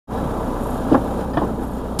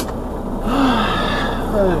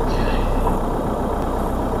Okay.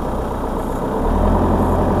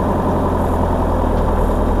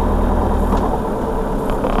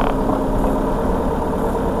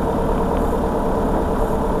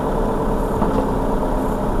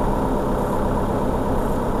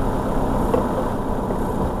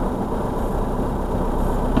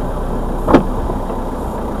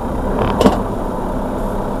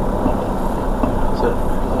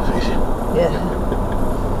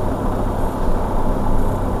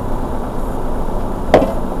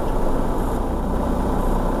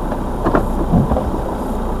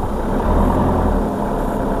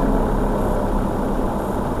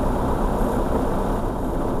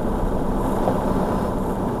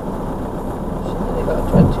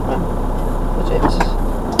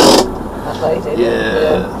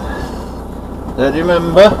 Yeah. Do you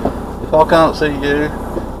remember? If I can't see you,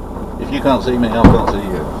 if you can't see me, I can't see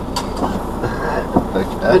you.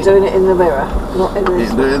 Okay. We're doing it in the mirror, not in this. You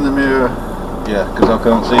can do it in the mirror, yeah, because I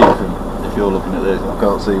can't see you from, if you're looking at this, I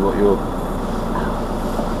can't see what you're...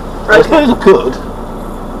 Okay. I suppose I could,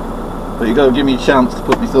 but you got to give me a chance to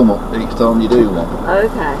put my thumb up each time you do one.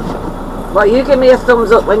 Okay. Well, you give me a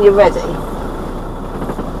thumbs up when you're ready.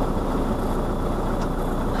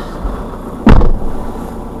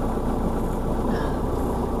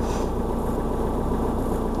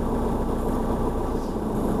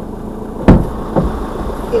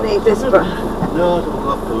 You need this brush. No, it's all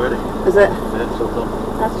locked already. Is it? Yeah, it's all done.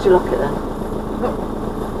 How did you lock it then? No.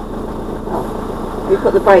 Oh. You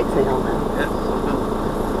put the brake thing on then? Yeah, it's all done.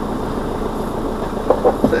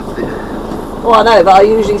 That's it. Oh, I know, but I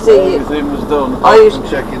usually see you. Everything was done. I usually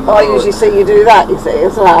usually see you do that, you see,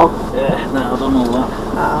 as well. Yeah, no, I've done all that.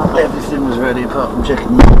 Oh. Everything was ready apart from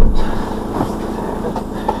checking the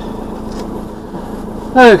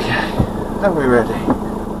Okay, are we ready? I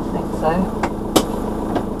think so.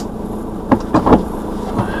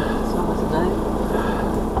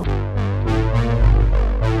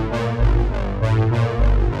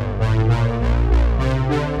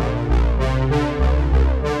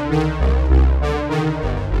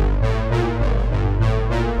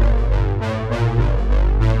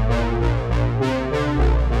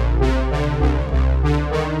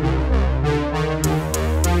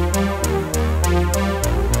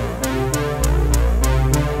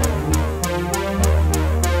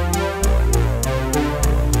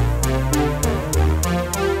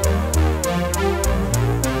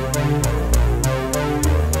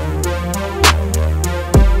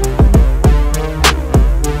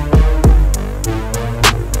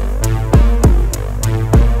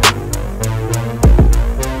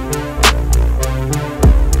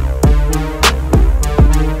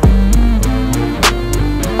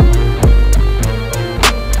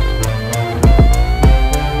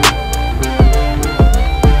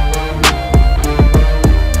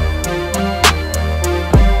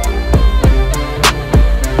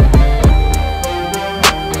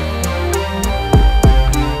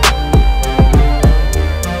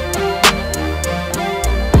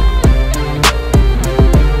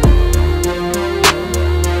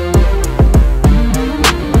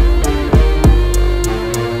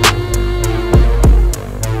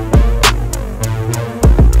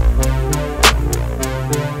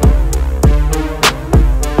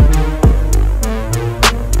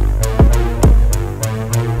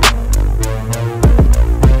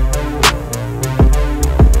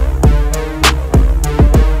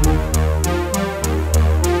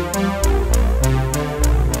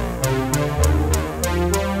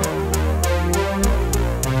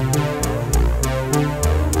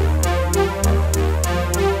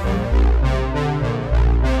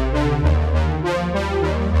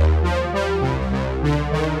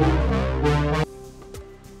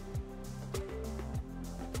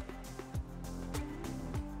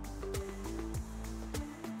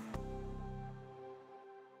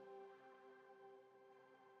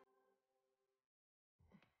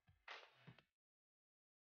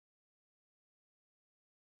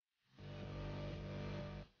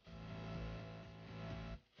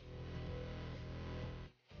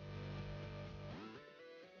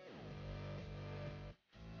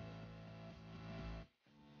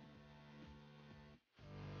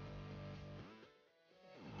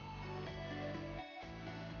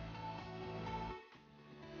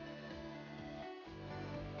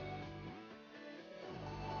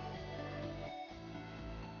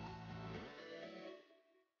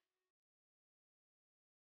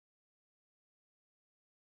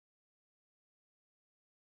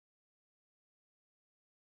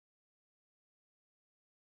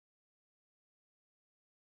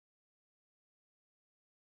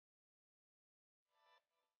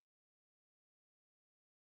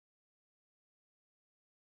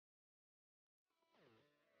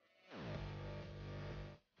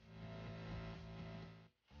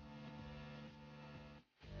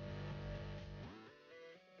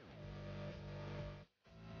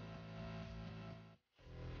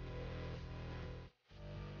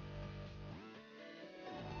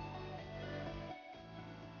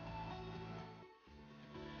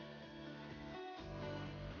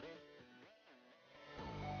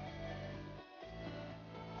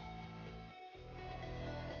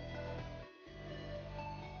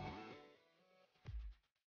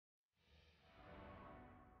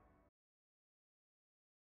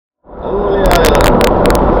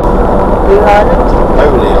 Island?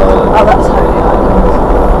 Holy Island. Oh, that's Holy Island.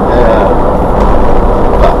 Yeah.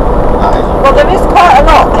 That is. Well, there is quite a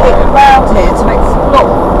lot around here to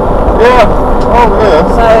explore. Yeah. Oh, yeah.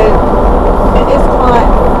 So, it is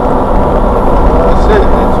quite... That's it.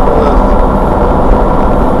 It's worth.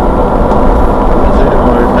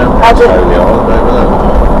 Is it Holy Island over there?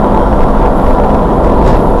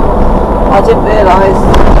 I didn't realise,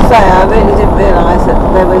 I really didn't realise that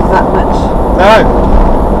there was that much. No.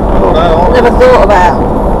 Oh, no. Never thought about,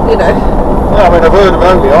 you know. Yeah, I mean, I've heard of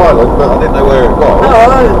Holy Island, but I didn't know where it was. Oh,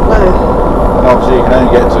 I don't know. And obviously you can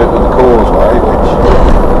only get to it with the causeway, which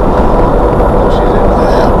she's in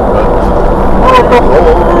there. But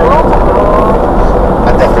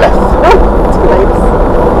a death left. Oh, too late.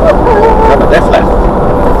 A death left.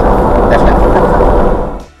 Death left.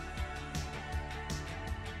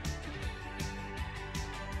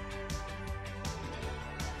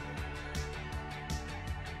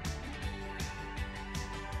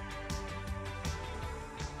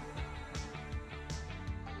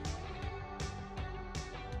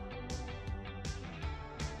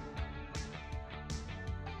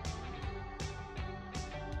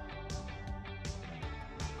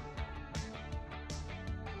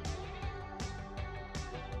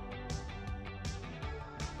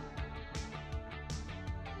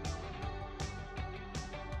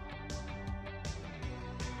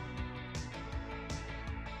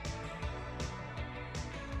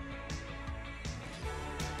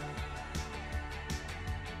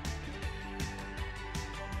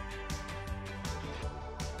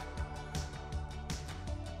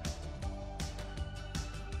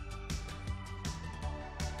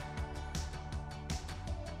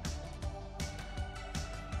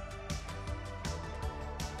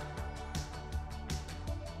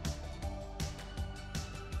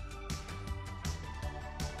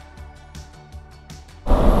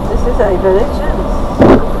 This is a village, yes.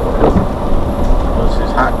 This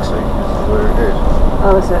is Haxley, this is where it is.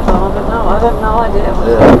 Oh, is it? Oh, I don't know. I have no idea.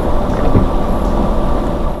 Yeah.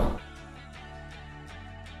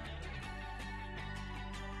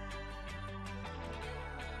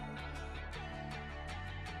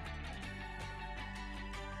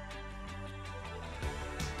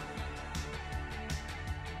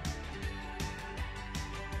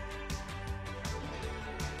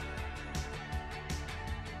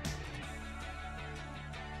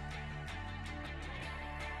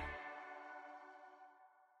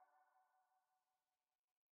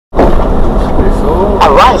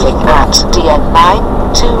 Arriving at DN9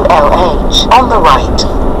 2LH on the right.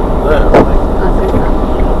 There, I think. I think that.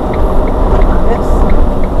 Yes.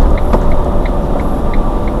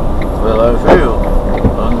 Willow Field,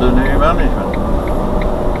 under new management.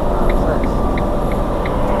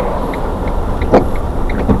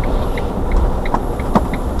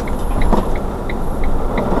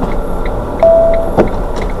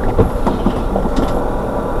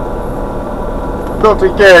 Not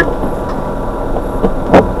again.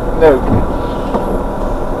 No.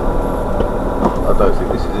 I don't think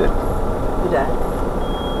this is it. You don't?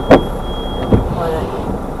 Why don't you?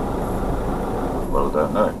 Well, I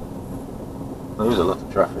don't know. There is a lot of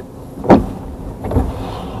traffic.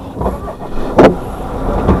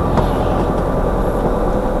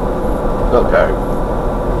 Okay.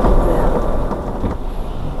 Yeah.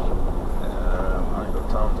 I ain't got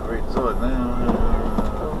time to read the side now.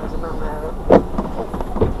 Oh, there's a man there.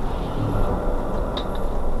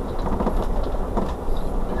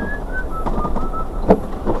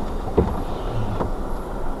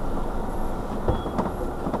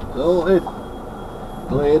 Sorted.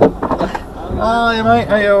 Cleared. Hiya mate,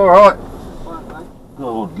 are you alright?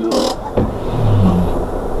 Good, good.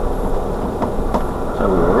 So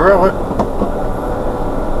we're alright.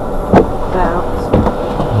 About.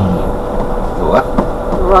 The what?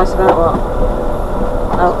 Right about what?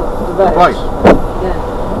 Oh, the road. Place. Yeah.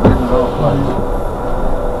 In the right place.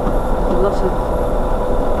 A lot of...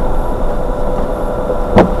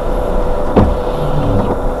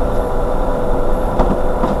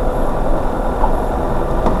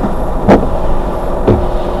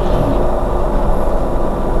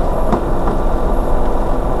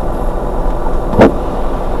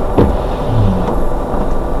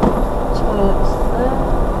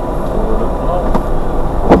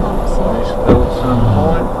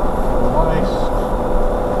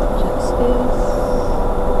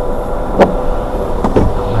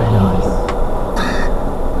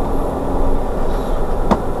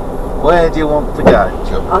 Where do you want to go,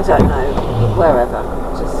 Chuck? I don't know, wherever,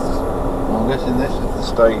 just... Well, I'm guessing this is the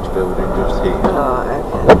stage building just here. Oh,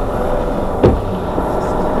 okay.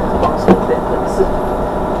 Just a bit looks...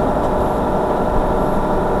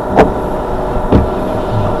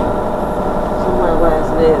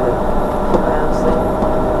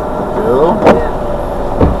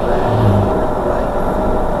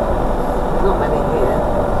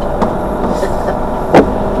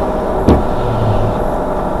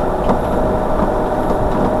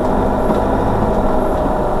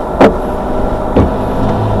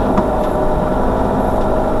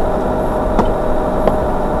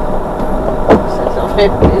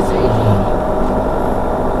 There's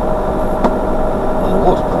a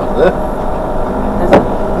water plant there. Is it?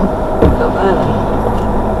 Not there then.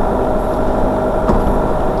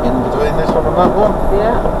 In between this one and that one?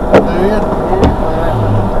 Yeah. Do you? Yeah, well, I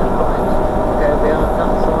don't mind. Go behind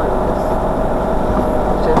that side because I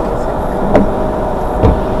generally think.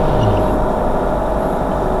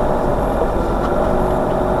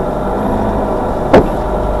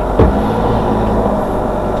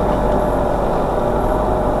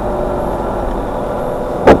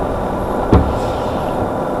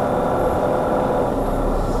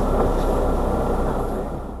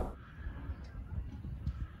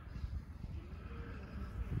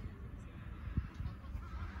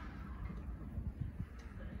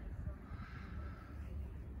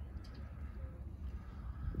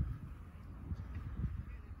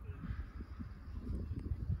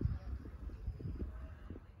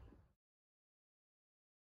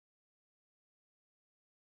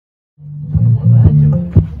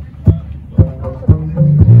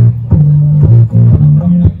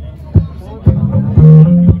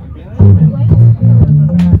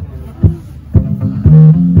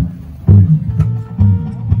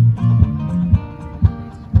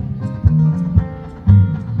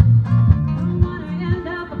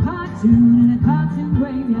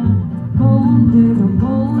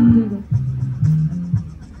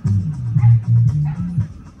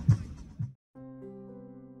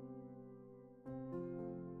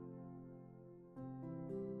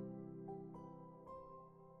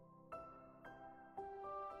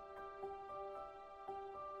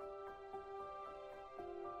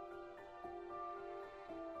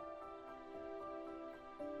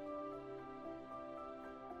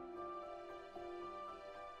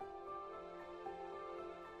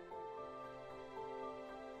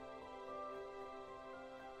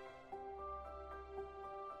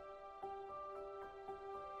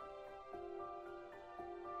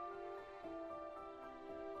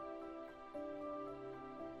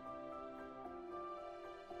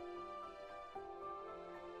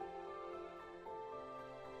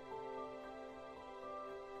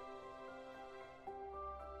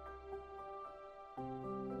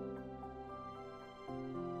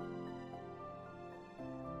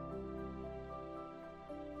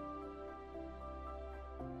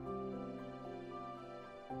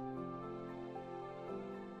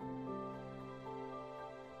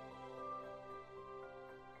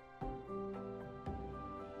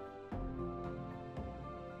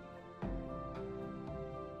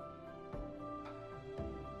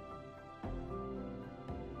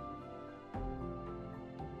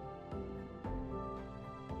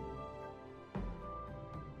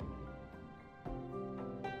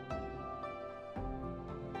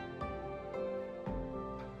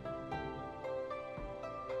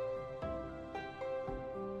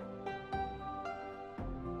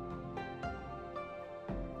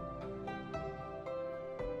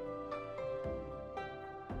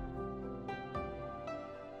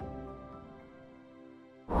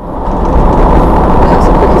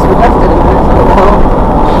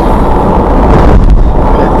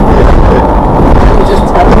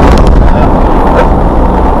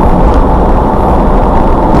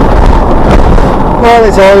 Well,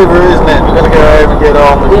 it's over, isn't it? We're going to go home and get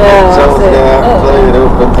on with it, salt it down, clean it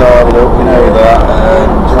up and tidy it up, we know that,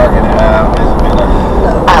 and dragging it out isn't going to...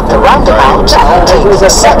 At the roundabout, take the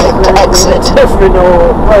second exit. Different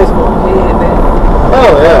or Rosemont here, but...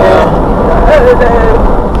 Oh, yeah.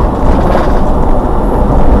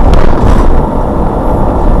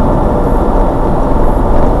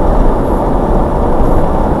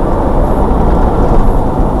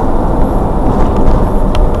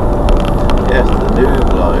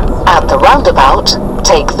 At the roundabout,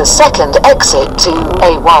 take the second exit to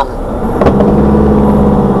A1.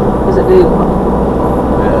 Is it new one?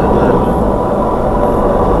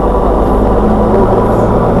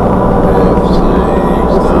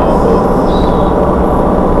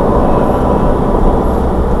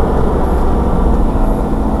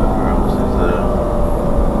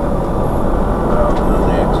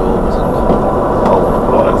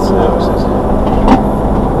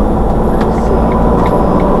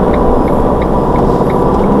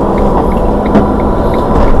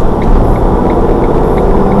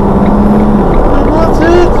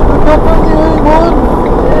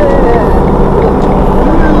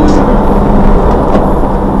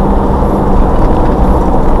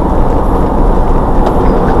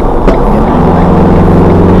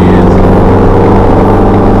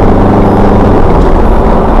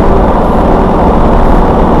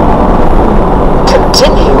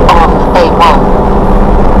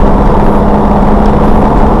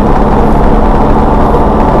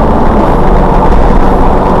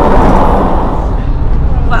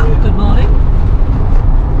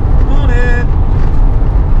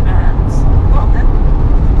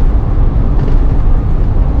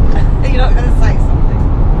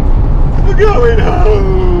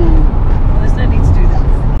 There's no need to do that.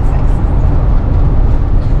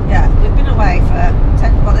 Yeah, we've been away for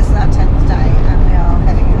 10, well this is our 10th day and we are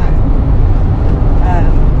heading home.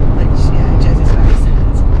 Which, yeah, Jez is very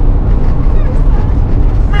sad.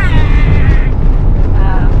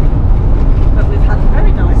 But we've had a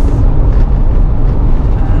very nice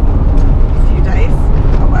few days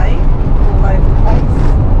away, all over the place.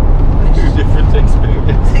 Different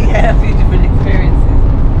experiences. Yeah, a few different experiences.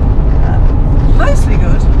 Mostly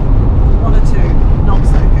good, one or two not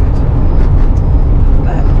so good.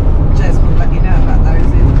 But Jez will let you know about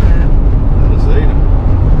those in Never seen them.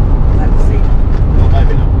 Never seen. Well,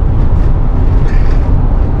 maybe not.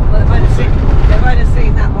 Well, they've only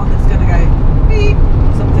seen that one that's going to go beep,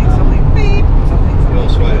 something, something, beep, something, something. Your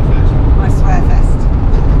swear fest. My swear fest.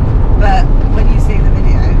 But when you see the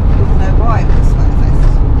video, you'll know why it was a swear fest.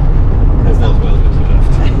 It was well good to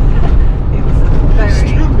left. It was a very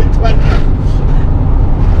Stupid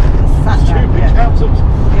stupid councils.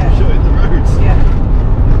 Yeah. Shutting the roads. Yeah.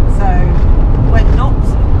 So, when not,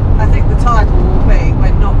 I think the title will be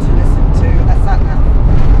when not to listen to a sat nav.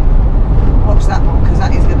 Watch that one because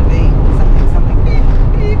that is going to be something, something. Beep,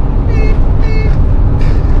 beep, beep, beep.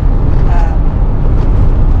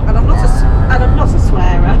 And I'm not a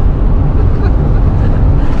swearer.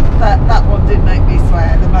 But that one did make me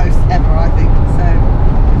swear the most ever, I think. So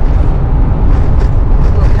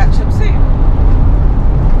we'll catch up soon.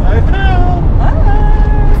 Bye for now. Bye.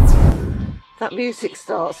 That music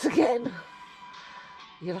starts again.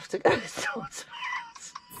 You'll have to go and sort it out.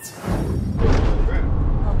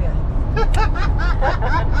 Oh yeah.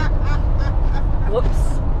 Whoops.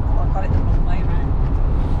 I got it the wrong way round.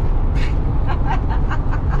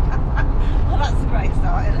 Well, that's a great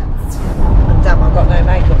start, isn't it? And damn, I've got no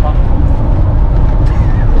makeup on.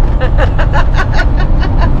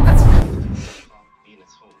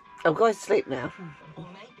 I'm going to sleep now. Or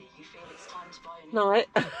maybe you feel it's time to buy a new Night.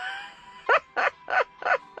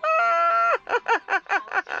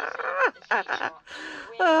 How do you feel that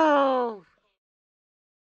the future will Oh.